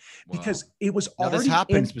scoring because it was now already this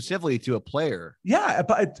happened specifically to a player. Yeah,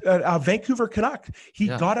 but a Vancouver Canuck. He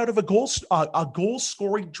got out of a goal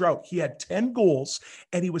scoring drought. He had 10 goals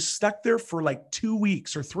and he was stuck there for like 2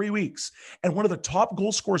 weeks or 3 weeks, and one of the top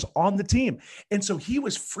goal scorers on the team. And so he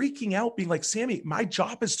was freaking out, being like, Sammy, my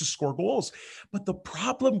job is to score goals. But the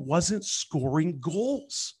problem wasn't scoring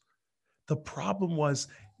goals. The problem was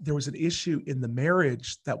there was an issue in the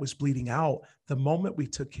marriage that was bleeding out. The moment we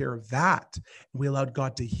took care of that, and we allowed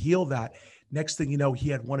God to heal that, next thing you know, he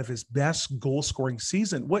had one of his best goal scoring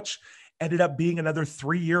season, which ended up being another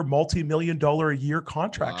 3-year, multi-million-dollar a year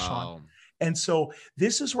contract, Sean. And so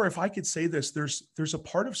this is where, if I could say this, there's a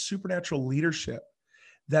part of supernatural leadership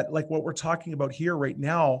that, like what we're talking about here right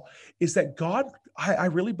now, is that God, I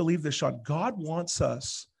really believe this, Sean, God wants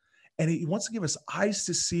us, and he wants to give us eyes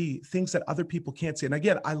to see things that other people can't see. And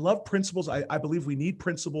again, I love principles. I believe we need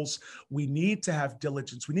principles. We need to have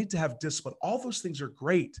diligence. We need to have discipline. All those things are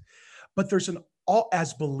great. But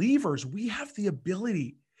as believers, we have the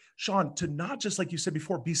ability, Sean, to not just, like you said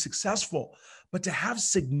before, be successful, but to have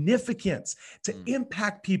significance, to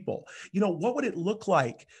impact people. You know, what would it look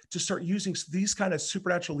like to start using these kind of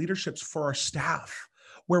supernatural leaderships for our staff,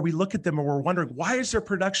 where we look at them and we're wondering, why is their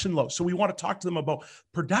production low? So we want to talk to them about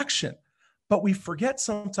production, but we forget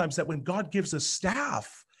sometimes that when God gives us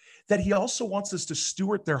staff, that he also wants us to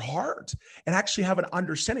steward their heart and actually have an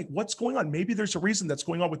understanding what's going on. Maybe there's a reason that's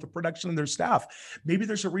going on with the production and their staff. Maybe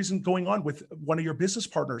there's a reason going on with one of your business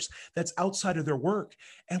partners that's outside of their work.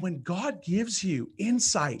 And when God gives you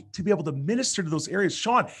insight to be able to minister to those areas,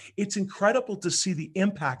 Sean, it's incredible to see the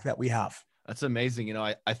impact that we have. That's amazing. You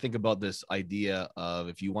know, I think about this idea of,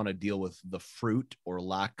 if you want to deal with the fruit or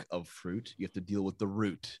lack of fruit, you have to deal with the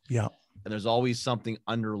root. Yeah. And there's always something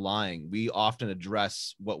underlying. We often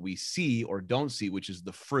address what we see or don't see, which is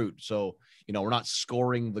the fruit. So, you know, we're not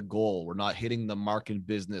scoring the goal. We're not hitting the mark in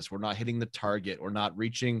business. We're not hitting the target. We're not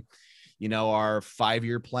reaching, you know, our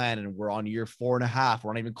 5-year plan, and we're on year 4.5.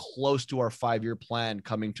 We're not even close to our 5-year plan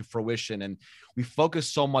coming to fruition. And we focus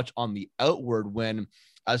so much on the outward, when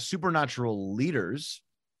as supernatural leaders,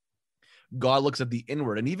 God looks at the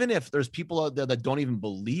inward. And even if there's people out there that don't even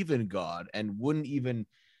believe in God and wouldn't even,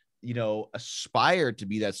 you know, aspire to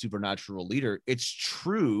be that supernatural leader, it's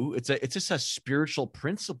true. It's just a spiritual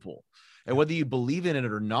principle. And whether you believe in it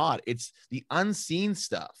or not, it's the unseen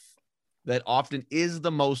stuff that often is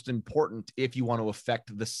the most important if you want to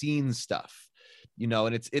affect the seen stuff, you know.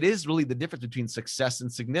 And it is really the difference between success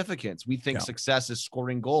and significance. We think success is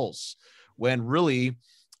scoring goals, when really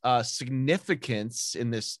significance in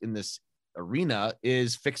this arena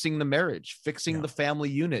is fixing the marriage, fixing the family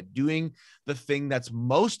unit, doing the thing that's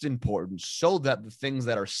most important, so that the things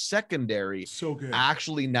that are secondary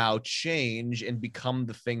actually now change and become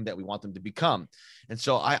the thing that we want them to become. And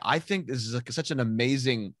so I think this is such an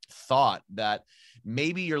amazing thought, that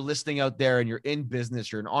maybe you're listening out there and you're in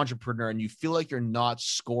business, you're an entrepreneur, and you feel like you're not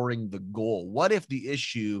scoring the goal. What if the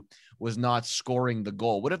issue was not scoring the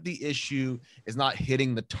goal? What if the issue is not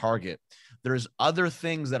hitting the target? There's other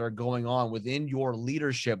things that are going on within your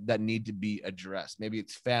leadership that need to be addressed. Maybe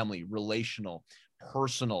it's family, relational,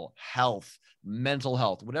 personal, health, mental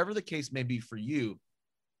health, whatever the case may be for you.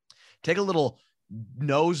 Take a little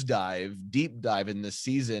deep dive in this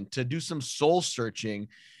season to do some soul searching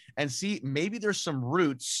and see, maybe there's some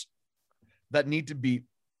roots that need to be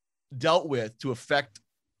dealt with to affect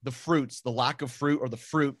the fruits, the lack of fruit, or the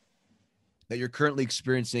fruit that you're currently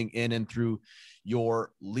experiencing in and through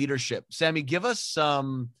your leadership. Sammy, give us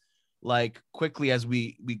some, like, quickly, as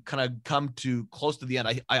we kind of come to close to the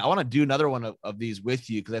end. I want to do another one of these with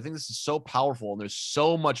you, because I think this is so powerful, and there's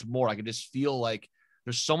so much more. I can just feel like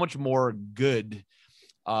there's so much more good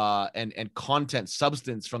and content,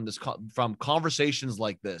 substance from conversations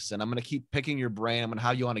like this. And I'm going to keep picking your brain. I'm going to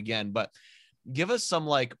have you on again, but give us some,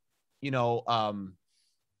 like, you know,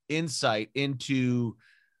 insight into,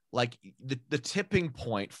 like, the tipping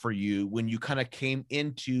point for you when you kind of came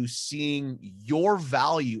into seeing your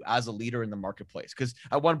value as a leader in the marketplace. Because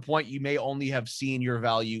at one point you may only have seen your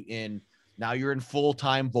value in Now you're in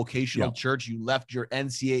full-time vocational church. You left your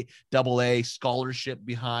NCAA scholarship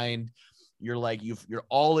behind. You're like, you're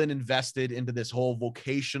all in invested into this whole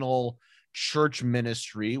vocational church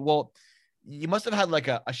ministry. Well, you must have had like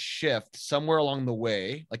a shift somewhere along the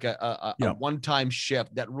way, like a one-time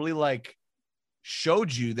shift that really like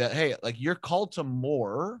showed you that, hey, like you're called to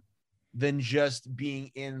more than just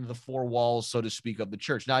being in the four walls, so to speak, of the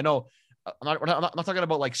church. Now I know I'm not talking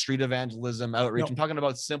about like street evangelism outreach. I'm talking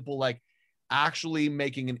about simple, like actually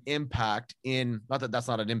making an impact in, not that that's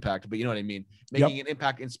not an impact, but you know what I mean? Making an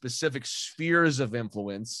impact in specific spheres of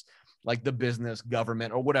influence, like the business,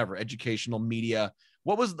 government, or whatever, educational, media.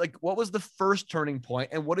 What was the first turning point,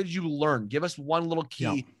 and what did you learn? Give us one little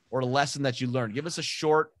key or lesson that you learned. Give us a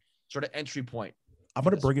short sort of entry point. I'm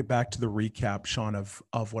going to bring it back to the recap, Sean,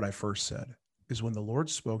 of what I first said, is when the Lord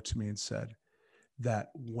spoke to me and said that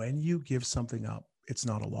when you give something up, it's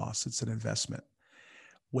not a loss, it's an investment.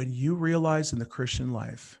 When you realize in the Christian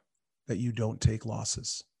life that you don't take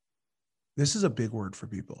losses, this is a big word for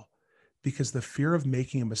people, because the fear of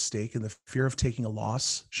making a mistake and the fear of taking a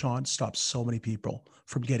loss, Sean, stops so many people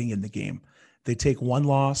from getting in the game. They take one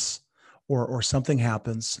loss or something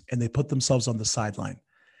happens and they put themselves on the sideline.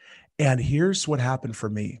 And here's what happened for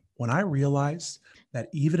me. When I realized that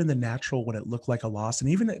even in the natural, when it looked like a loss, and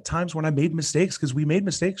even at times when I made mistakes, because we made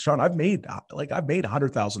mistakes, Sean, I've made $100,000,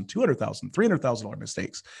 $200,000, $300,000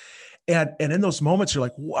 mistakes. And in those moments, you're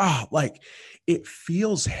like, wow, like it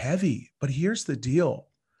feels heavy. But here's the deal.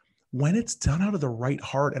 When it's done out of the right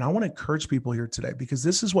heart, and I want to encourage people here today, because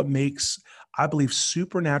this is what makes, I believe,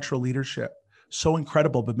 supernatural leadership so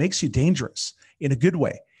incredible, but makes you dangerous in a good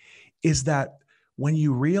way, is that when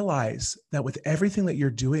you realize that with everything that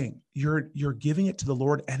you're doing, you're giving it to the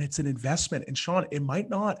Lord, and it's an investment. And Sean, it might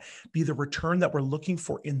not be the return that we're looking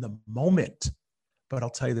for in the moment, but I'll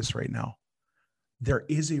tell you this right now, there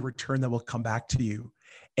is a return that will come back to you.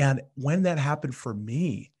 And when that happened for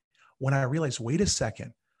me, when I realized, wait a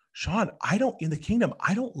second, Sean, in the kingdom,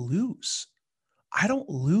 I don't lose. I don't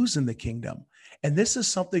lose in the kingdom. And this is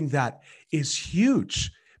something that is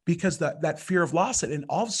huge, because that fear of loss, and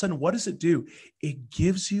all of a sudden, what does it do? It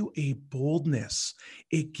gives you a boldness.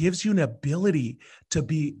 It gives you an ability to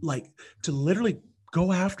be like, to literally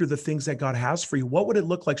go after the things that God has for you. What would it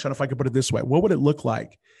look like, Sean, if I could put it this way? What would it look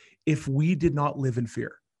like if we did not live in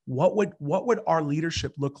fear? What would our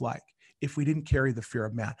leadership look like if we didn't carry the fear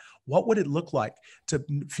of man? What would it look like to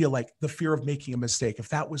feel like the fear of making a mistake, if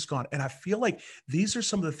that was gone? And I feel like these are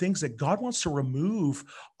some of the things that God wants to remove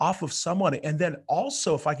off of someone. And then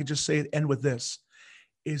also, if I could just say, end with this,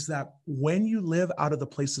 is that when you live out of the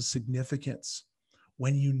place of significance,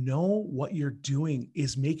 when you know what you're doing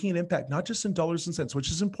is making an impact, not just in dollars and cents,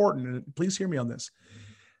 which is important, and please hear me on this,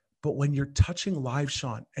 but when you're touching lives,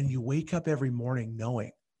 Sean, and you wake up every morning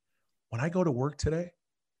knowing, when I go to work today,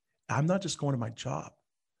 I'm not just going to my job.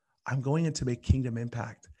 I'm going in to make kingdom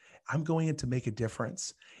impact. I'm going in to make a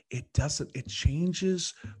difference. It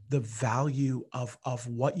changes the value of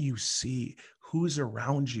what you see, who's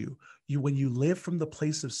around you. When you live from the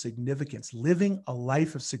place of significance, living a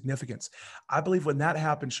life of significance, I believe when that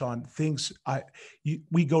happens, Sean,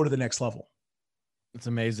 we go to the next level. That's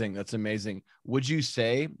amazing. That's amazing. Would you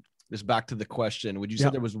say, just back to the question, would you say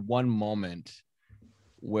there was one moment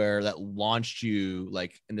where that launched you,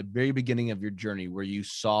 like in the very beginning of your journey, where you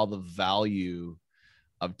saw the value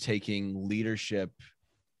of taking leadership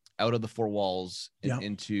out of the four walls and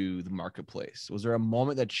into the marketplace? Was there a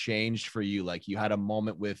moment that changed for you? Like you had a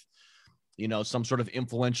moment with, some sort of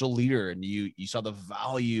influential leader, and you saw the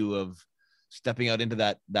value of stepping out into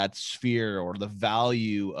that sphere, or the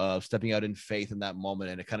value of stepping out in faith in that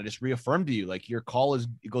moment. And it kind of just reaffirmed to you, like your call it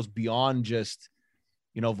goes beyond just,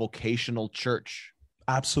 vocational church.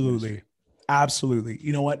 Absolutely. Absolutely.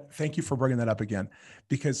 You know what? Thank you for bringing that up again,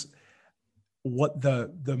 because what the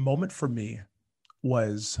moment for me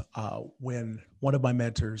was when one of my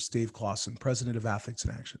mentors, Dave Clausen, president of Athletes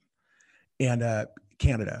in Action and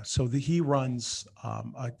Canada. So he runs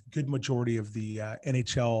a good majority of the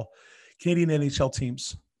Canadian NHL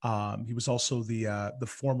teams. He was also the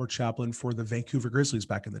former chaplain for the Vancouver Grizzlies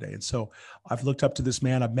back in the day. And so I've looked up to this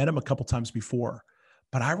man. I've met him a couple times before.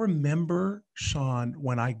 But I remember, Sean,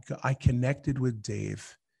 when I connected with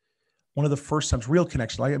Dave, one of the first times, real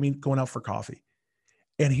connection, going out for coffee.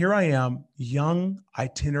 And here I am, young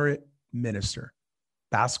itinerant minister,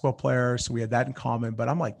 basketball player. So we had that in common. But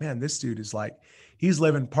I'm like, man, this dude is like, he's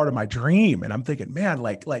living part of my dream. And I'm thinking, man,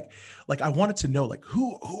 like I wanted to know, like,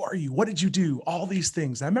 who are you? What did you do? All these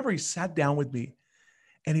things. I remember he sat down with me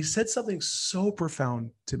and he said something so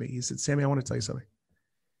profound to me. He said, Sammy, I want to tell you something.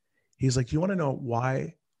 He's like, you want to know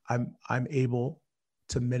why I'm able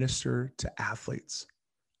to minister to athletes.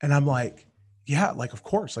 And I'm like, yeah, like, of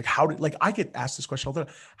course. Like, how did, like, I get asked this question all the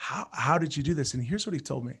time. How did you do this? And here's what he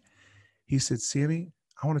told me. He said, Sammy,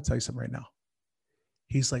 I want to tell you something right now.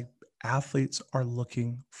 He's like, athletes are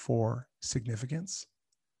looking for significance.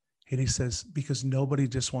 And he says, because nobody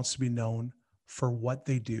just wants to be known for what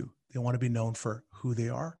they do. They want to be known for who they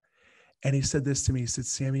are. And he said this to me. He said,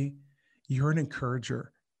 Sammy, you're an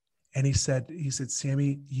encourager. And he said,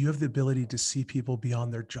 Sammy, you have the ability to see people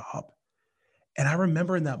beyond their job. And I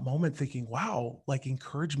remember in that moment thinking, wow, like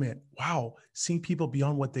encouragement, wow, seeing people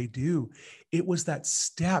beyond what they do. It was that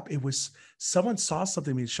step. It was someone saw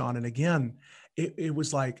something in me, Sean. And again, it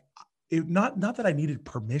was like, not that I needed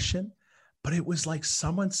permission, but it was like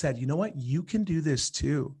someone said, you know what, you can do this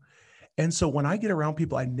too. And so when I get around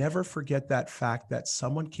people, I never forget that fact that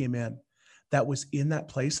someone came in that was in that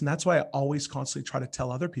place. And that's why I always constantly try to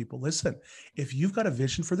tell other people, listen, if you've got a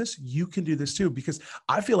vision for this, you can do this too, because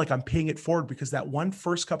I feel like I'm paying it forward, because that one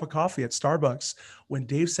first cup of coffee at Starbucks, when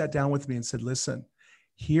Dave sat down with me and said, listen,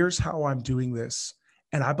 here's how I'm doing this,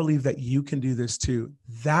 and I believe that you can do this too.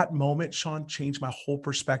 That moment, Sean, changed my whole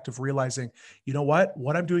perspective, realizing, you know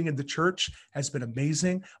what I'm doing in the church has been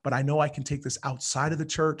amazing, but I know I can take this outside of the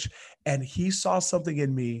church. And he saw something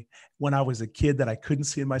in me when I was a kid that I couldn't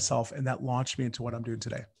see in myself. And that launched me into what I'm doing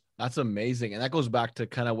today. That's amazing. And that goes back to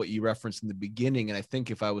kind of what you referenced in the beginning. And I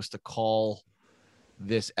think if I was to call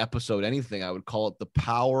this episode anything, I would call it the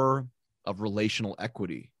power of relational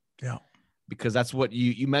equity. Yeah. Because that's what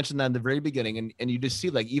you mentioned that in the very beginning. And you just see,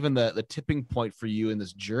 like, even the tipping point for you in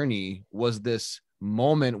this journey was this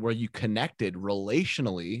moment where you connected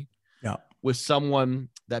relationally with someone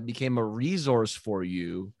that became a resource for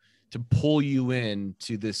you to pull you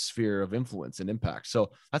into this sphere of influence and impact.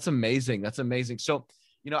 So that's amazing. That's amazing. So,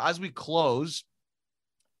 as we close,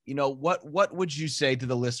 what would you say to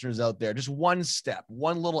the listeners out there? Just one step,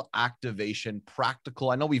 one little activation, practical.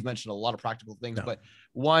 I know we've mentioned a lot of practical things, but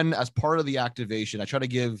one, as part of the activation, I try to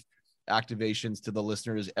give activations to the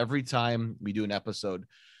listeners every time we do an episode.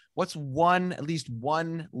 What's at least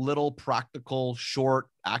one little practical short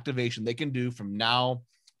activation they can do from now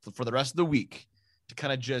for the rest of the week to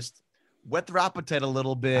kind of just whet their appetite a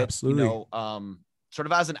little bit, Absolutely. Sort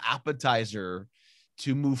of as an appetizer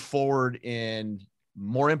to move forward in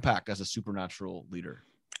more impact as a supernatural leader?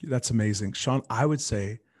 That's amazing. Sean, I would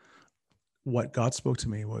say what God spoke to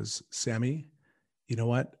me was, Sammy, you know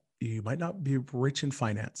what? You might not be rich in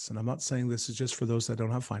finance. And I'm not saying this is just for those that don't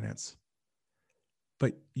have finance,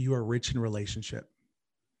 but you are rich in relationship.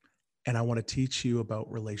 And I want to teach you about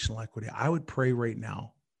relational equity. I would pray right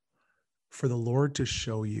now for the Lord to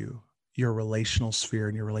show you your relational sphere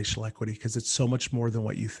and your relational equity, because it's so much more than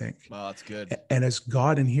what you think. Wow, that's good. And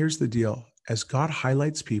and here's the deal, as God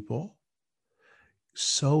highlights people,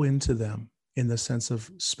 sow into them in the sense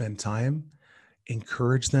of spend time,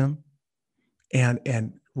 encourage them,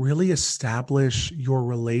 and really establish your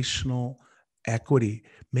relational equity.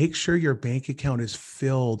 Make sure your bank account is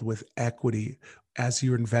filled with equity as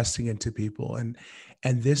you're investing into people.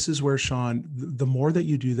 And this is where, Sean, the more that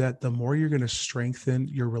you do that, the more you're going to strengthen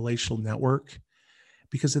your relational network,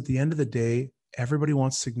 because at the end of the day, everybody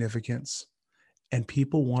wants significance and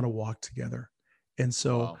people want to walk together. And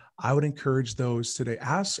so Wow. I would encourage those today.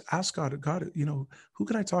 Ask God, who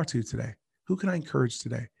can I talk to today? Who can I encourage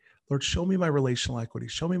today? Lord, show me my relational equity.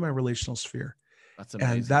 Show me my relational sphere. That's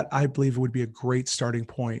amazing. And that, I believe, would be a great starting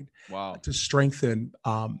point. Wow. To strengthen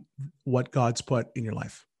what God's put in your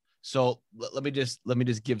life. So let me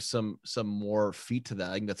just give some more feet to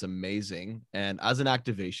that. I think that's amazing. And as an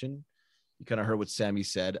activation, you kind of heard what Sammy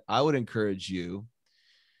said. I would encourage you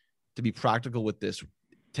to be practical with this.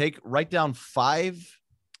 Write down five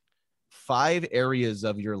areas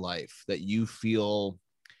of your life that you feel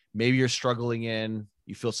maybe you're struggling in,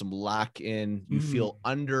 you feel some lack in, you feel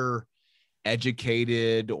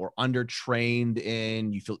under-educated or under-trained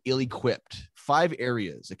in, you feel ill-equipped. 5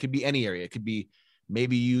 areas. It could be any area. It could be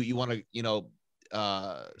maybe you want to,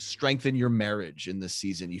 strengthen your marriage in this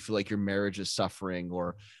season. You feel like your marriage is suffering,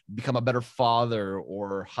 or become a better father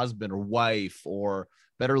or husband or wife, or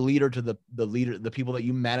better leader to the people that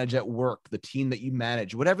you manage at work, the team that you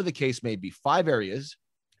manage, whatever the case may be. 5 areas.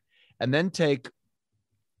 And then take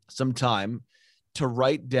some time to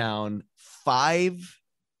write down 5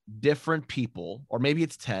 different people, or maybe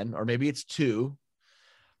it's 10, or maybe it's 2.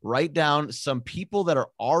 Write down some people that are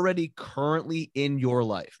already currently in your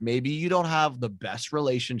life. Maybe you don't have the best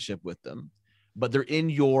relationship with them, but they're in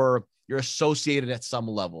you're associated at some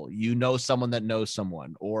level. You know someone that knows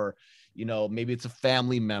someone, or, maybe it's a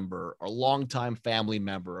family member, or a longtime family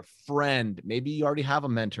member, a friend. Maybe you already have a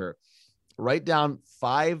mentor. Write down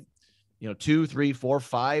 5 2, 3, 4,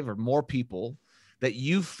 5 or more people that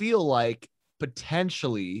you feel like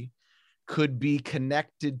potentially could be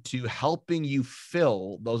connected to helping you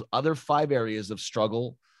fill those other 5 areas of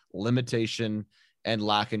struggle, limitation, and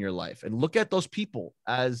lack in your life. And look at those people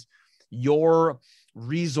as your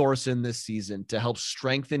resource in this season to help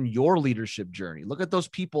strengthen your leadership journey. Look at those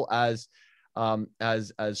people as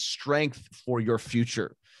strength for your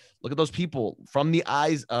future. Look at those people from the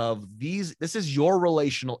eyes of this is your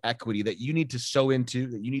relational equity that you need to sow into,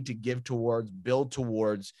 that you need to give towards, build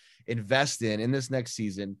towards, invest in this next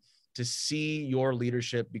season to see your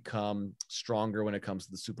leadership become stronger when it comes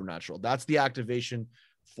to the supernatural. That's the activation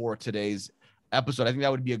for today's episode. I think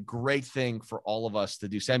that would be a great thing for all of us to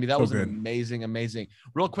do. Sammy, that was amazing.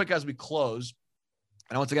 Real quick as we close,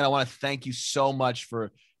 and once again, I want to thank you so much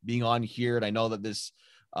for being on here. And I know that this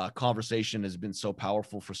conversation has been so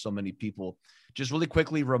powerful for so many people. Just really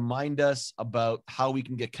quickly remind us about how we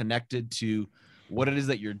can get connected to what it is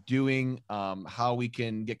that you're doing, how we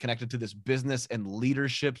can get connected to this business and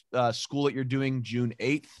leadership school that you're doing June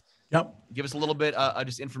 8th. Yep. Give us a little bit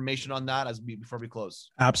just information on that before we close.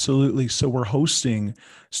 Absolutely. So we're hosting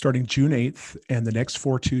starting June 8th and the next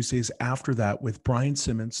 4 Tuesdays after that with Brian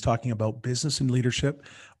Simmons talking about business and leadership.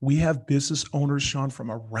 We have business owners, Sean, from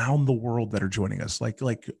around the world that are joining us, like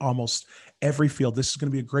almost every field. This is going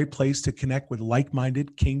to be a great place to connect with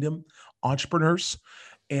like-minded kingdom entrepreneurs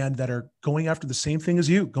and that are going after the same thing as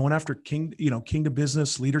you, going after kingdom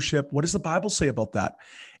business, leadership. What does the Bible say about that?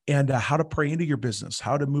 And how to pray into your business,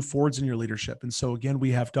 how to move forwards in your leadership. And so again, we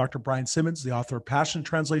have Dr. Brian Simmons, the author of Passion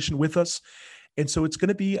Translation, with us. And so it's going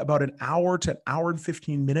to be about an hour to an hour and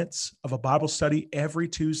 15 minutes of a Bible study every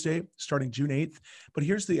Tuesday, starting June 8th. But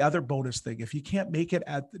here's the other bonus thing. If you can't make it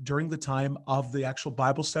during the time of the actual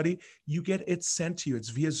Bible study, you get it sent to you. It's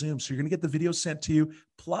via Zoom. So you're going to get the video sent to you.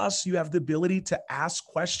 Plus you have the ability to ask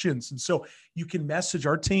questions. And so you can message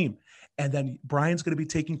our team. And then Brian's going to be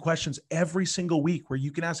taking questions every single week where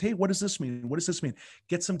you can ask, hey, what does this mean? What does this mean?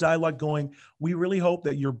 Get some dialogue going. We really hope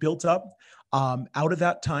that you're built up out of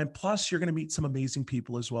that time. Plus, you're going to meet some amazing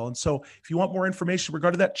people as well. And so if you want more information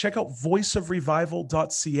regarding that, check out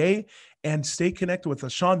voiceofrevival.ca and stay connected with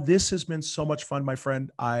us. Sean, this has been so much fun, my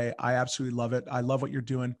friend. I absolutely love it. I love what you're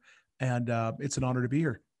doing. And it's an honor to be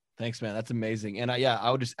here. Thanks, man. That's amazing. And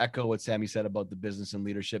I would just echo what Sammy said about the business and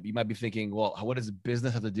leadership. You might be thinking, well, what does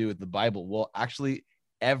business have to do with the Bible? Well, actually,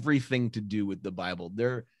 everything to do with the Bible.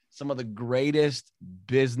 They're some of the greatest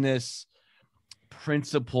business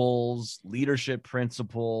principles, leadership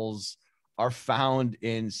principles are found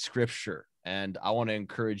in Scripture. And I want to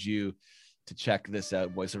encourage you to check this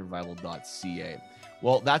out, voiceofrevival.ca.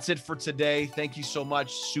 Well, that's it for today. Thank you so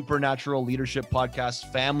much, Supernatural Leadership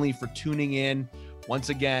Podcast family, for tuning in. Once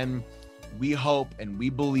again, we hope and we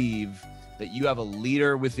believe that you have a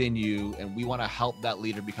leader within you, and we want to help that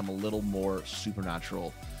leader become a little more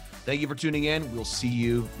supernatural. Thank you for tuning in. We'll see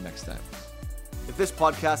you next time. If this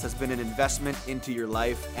podcast has been an investment into your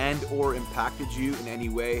life and or impacted you in any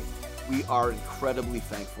way, we are incredibly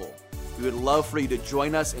thankful. We would love for you to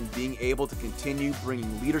join us in being able to continue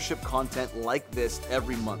bringing leadership content like this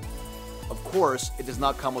every month. Of course, it does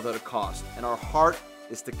not come without a cost, and our heart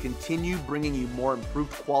is to continue bringing you more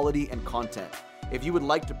improved quality and content. If you would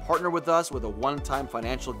like to partner with us with a one-time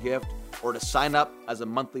financial gift or to sign up as a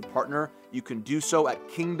monthly partner, you can do so at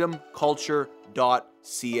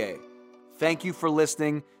kingdomculture.ca. Thank you for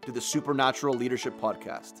listening to the Supernatural Leadership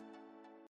Podcast.